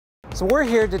So we're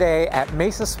here today at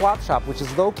Mesa Swap Shop, which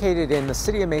is located in the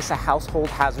City of Mesa Household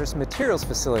Hazardous Materials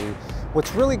Facility.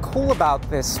 What's really cool about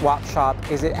this swap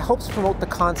shop is it helps promote the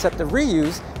concept of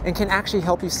reuse and can actually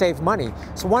help you save money.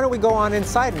 So why don't we go on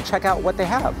inside and check out what they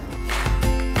have.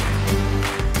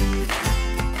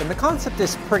 And the concept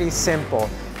is pretty simple.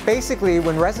 Basically,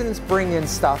 when residents bring in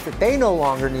stuff that they no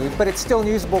longer need, but it's still in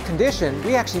usable condition,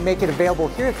 we actually make it available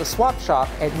here at the swap shop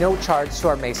at no charge to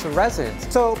our Mesa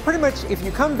residents. So pretty much if you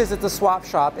come visit the swap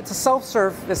shop, it's a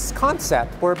self-service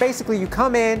concept where basically you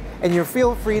come in and you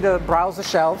feel free to browse the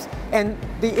shelves, and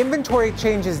the inventory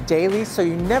changes daily, so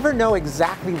you never know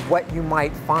exactly what you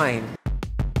might find.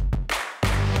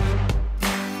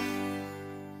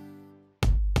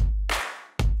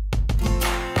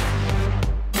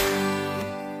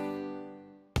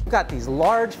 We've got these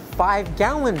large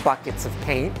 5-gallon buckets of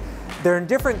paint. They're in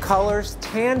different colors.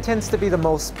 Tan tends to be the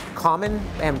most common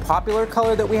and popular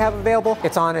color that we have available.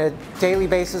 It's on a daily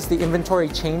basis, the inventory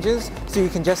changes, so you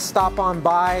can just stop on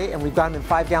by, and we've got them in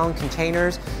 5-gallon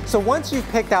containers. So once you've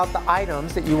picked out the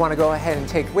items that you want to go ahead and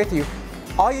take with you,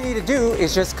 all you need to do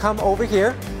is just come over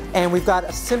here, and we've got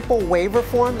a simple waiver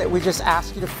form that we just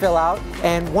ask you to fill out.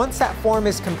 And once that form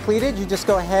is completed, you just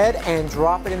go ahead and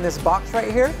drop it in this box right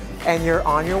here, and you're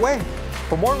on your way.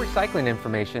 For more recycling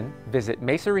information, visit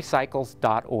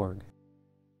mesarecycles.org.